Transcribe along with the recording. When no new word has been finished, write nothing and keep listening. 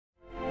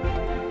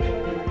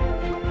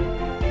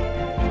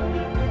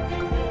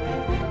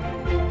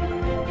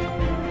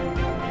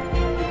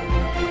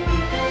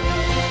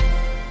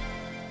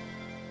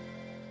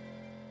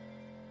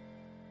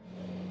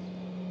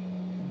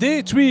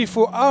Day 3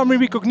 for Army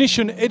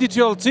Recognition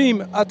editorial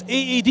team at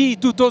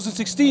AAD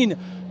 2016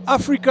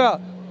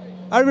 Africa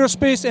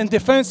Aerospace and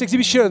Defense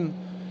Exhibition.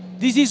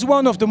 This is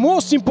one of the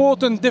most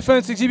important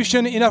defense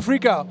exhibitions in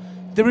Africa.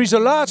 There is a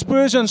large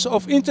presence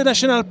of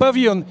international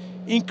pavilions,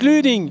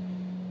 including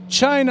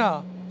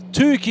China,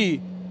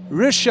 Turkey,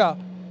 Russia,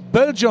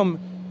 Belgium,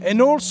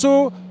 and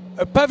also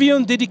a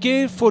pavilion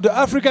dedicated for the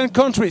African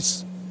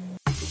countries.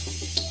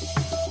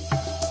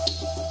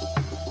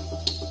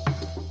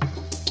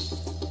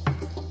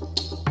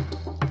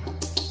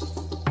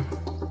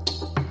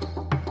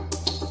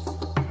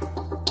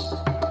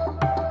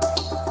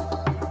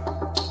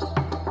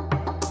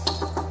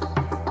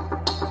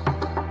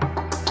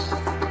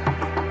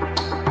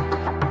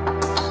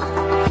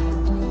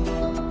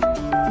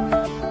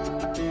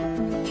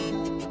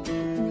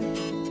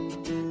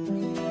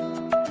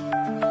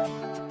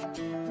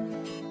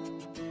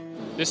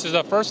 This is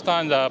the first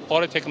time the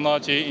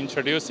Polytechnology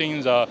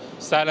introducing the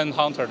Silent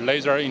Hunter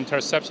laser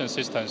interception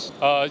systems.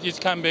 It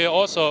can be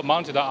also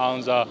mounted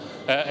on the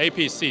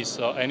APCs,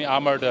 so any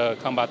armored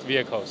combat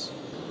vehicles.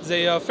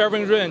 The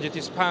firing range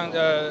is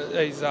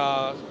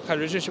has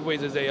relationship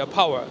with the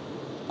power.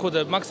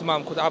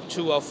 Maximum could up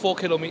to 4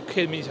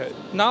 kilometers.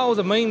 Now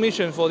the main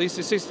mission for this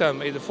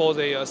system is for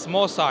the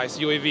small size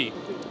UAV,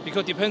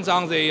 because it depends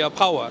on the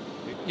power.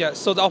 Yeah,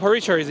 so the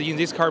operator is in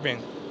this cabin.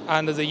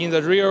 And in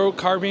the rear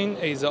cabin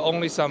is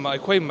only some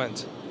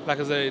equipment, like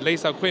the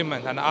laser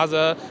equipment and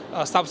other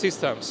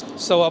subsystems.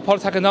 So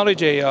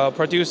Polytechnology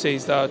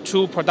produces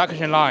two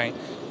production lines.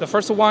 The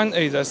first one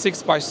is a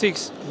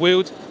 6x6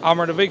 wheeled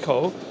armored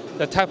vehicle.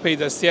 The type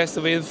is a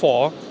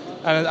CSVN4.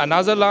 And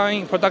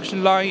another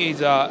production line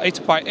is a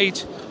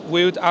 8x8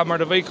 wheeled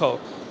armored vehicle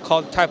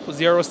called type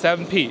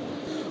 07P.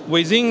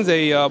 Within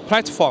the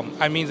platform,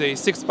 I mean the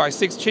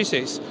 6x6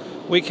 chassis,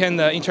 we can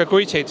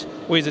integrate it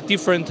with a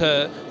different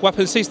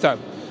weapon system.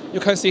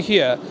 You can see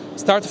here,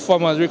 start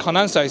from a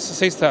reconnaissance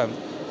system,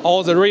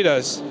 all the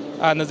radars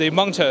and the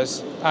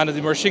motors and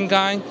the machine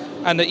gun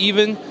and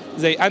even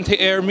the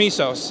anti-air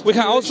missiles. We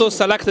can also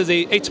select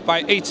the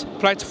 8x8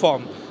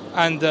 platform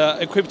and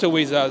equipped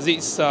with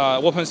these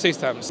weapon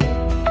systems.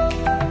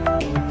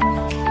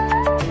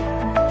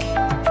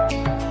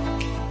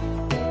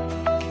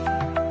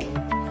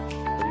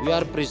 We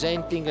are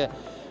presenting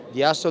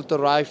the assault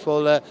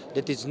rifle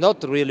that is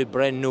not really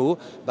brand new,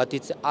 but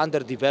it's under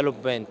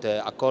development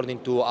according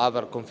to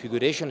our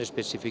configuration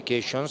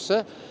specifications.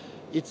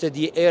 It's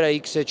the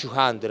ARX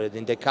 200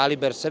 in the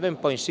caliber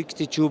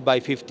 7.62 by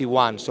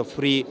 51, so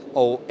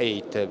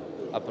 308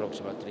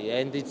 approximately.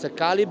 And it's a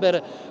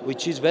caliber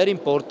which is very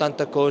important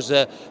because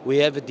we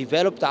have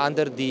developed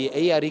under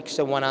the ARX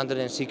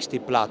 160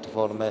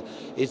 platform.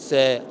 It's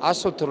an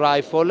assault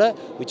rifle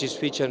which is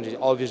featured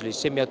obviously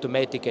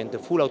semi-automatic and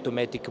full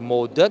automatic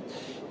mode.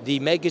 The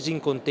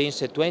magazine contains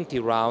 20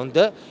 rounds.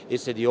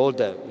 It's the old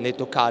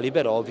NATO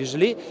caliber,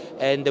 obviously,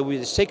 and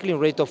with a cycling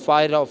rate of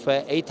fire of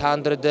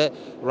 800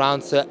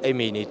 rounds a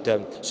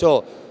minute.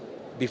 So,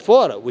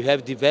 before we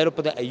have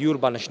developed a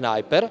urban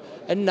sniper,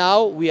 and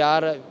now we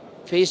are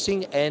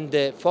facing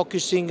and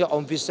focusing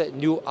on this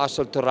new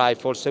assault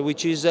rifles,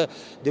 which is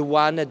the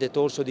one that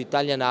also the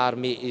Italian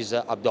Army is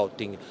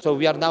adopting. So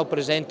we are now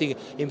presenting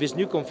in this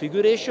new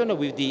configuration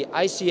with the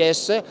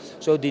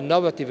ICS, so the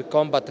Innovative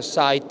Combat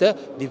Sight,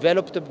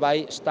 developed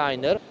by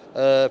Steiner.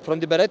 From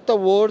the Beretta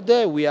Award,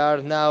 we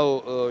are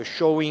now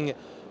showing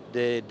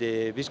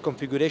this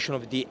configuration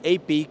of the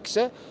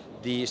APX,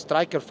 the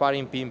striker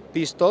firing pin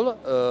pistol.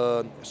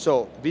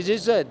 So this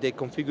is the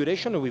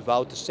configuration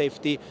without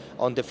safety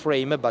on the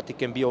frame, but it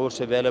can be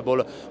also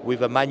available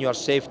with a manual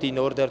safety in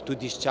order to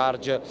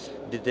discharge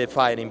the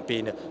firing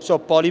pin. So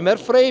polymer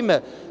frame,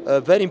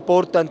 very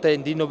important,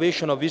 and the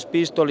innovation of this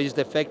pistol is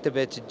the fact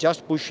that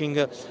just pushing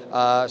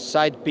a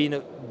side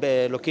pin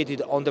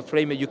located on the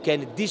frame, you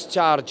can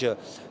discharge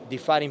the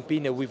firing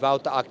pin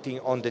without acting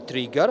on the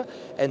trigger.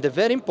 And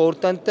very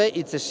important,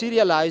 it's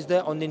serialized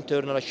on the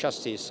internal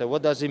chassis. So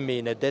what does it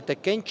mean? That I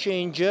can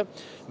change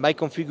my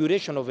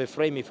configuration of a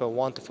frame if I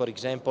want, for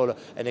example,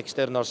 an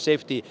external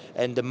safety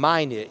and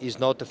mine is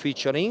not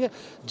featuring,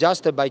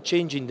 just by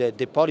changing the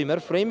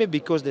polymer frame,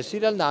 because the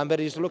serial number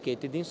is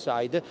located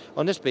inside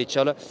on a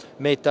special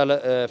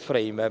metal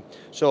frame.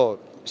 So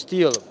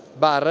steel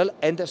barrel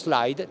and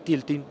slide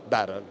tilting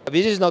barrel.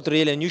 This is not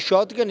really a new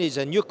shotgun, it's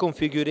a new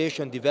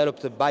configuration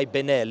developed by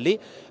Benelli,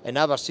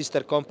 another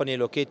sister company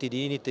located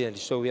in Italy,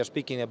 so we are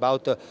speaking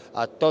about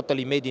a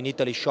totally made in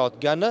Italy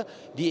shotgun,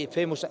 the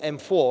famous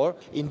M4.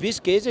 In this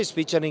case it's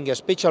featuring a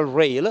special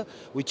rail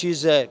which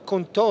is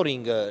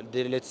contouring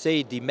let's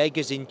say the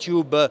magazine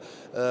tube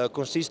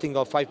consisting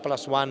of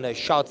 5+1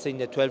 shots in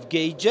the 12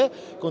 gauge,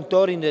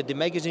 contouring the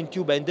magazine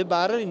tube and the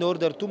barrel in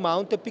order to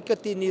mount a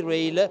Picatinny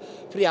rail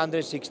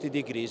 360 360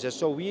 degrees.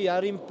 So we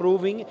are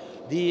improving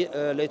the,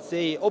 let's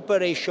say,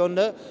 operation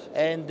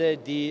and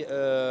the,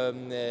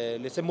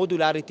 let's say,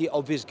 modularity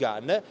of this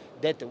gun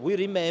that we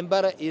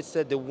remember is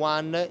the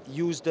one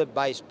used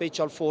by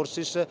special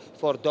forces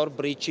for door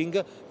breaching,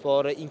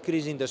 for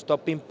increasing the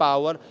stopping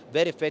power,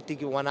 very effective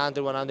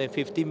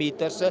 100-150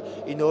 meters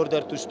in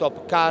order to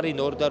stop car, in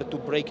order to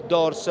break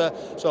doors.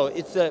 So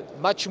it's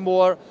much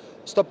more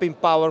stopping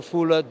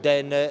powerful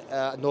than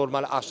a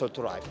normal assault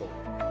rifle.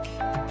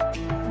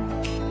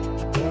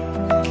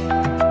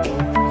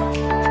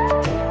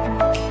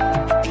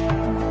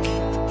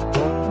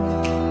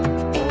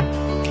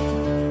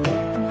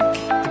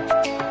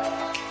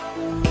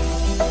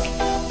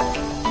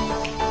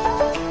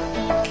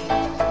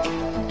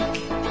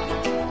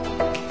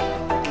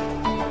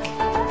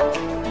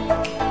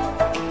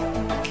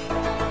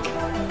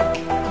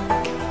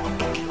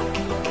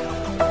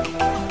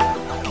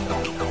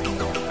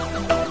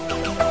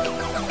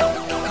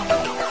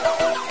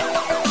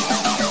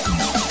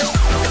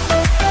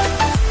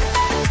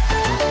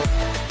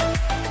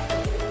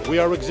 We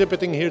are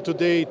exhibiting here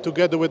today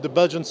together with the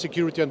Belgian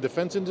security and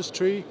defense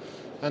industry,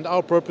 and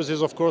our purpose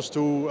is, of course,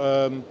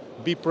 to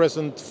be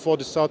present for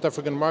the South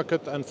African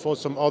market and for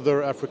some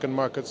other African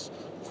markets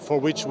for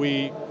which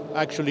we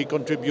actually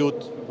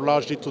contribute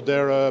largely to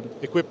their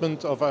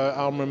equipment of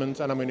armament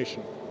and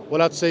ammunition.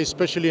 Well, I'd say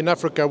especially in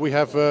Africa we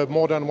have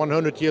more than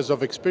 100 years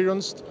of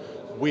experience.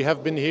 We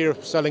have been here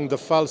selling the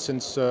FAL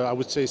since, I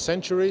would say,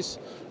 centuries.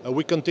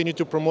 We continue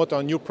to promote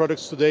our new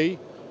products today,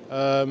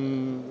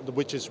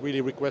 which is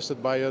really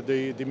requested by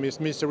the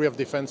Ministry of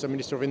Defense and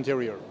Ministry of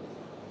Interior.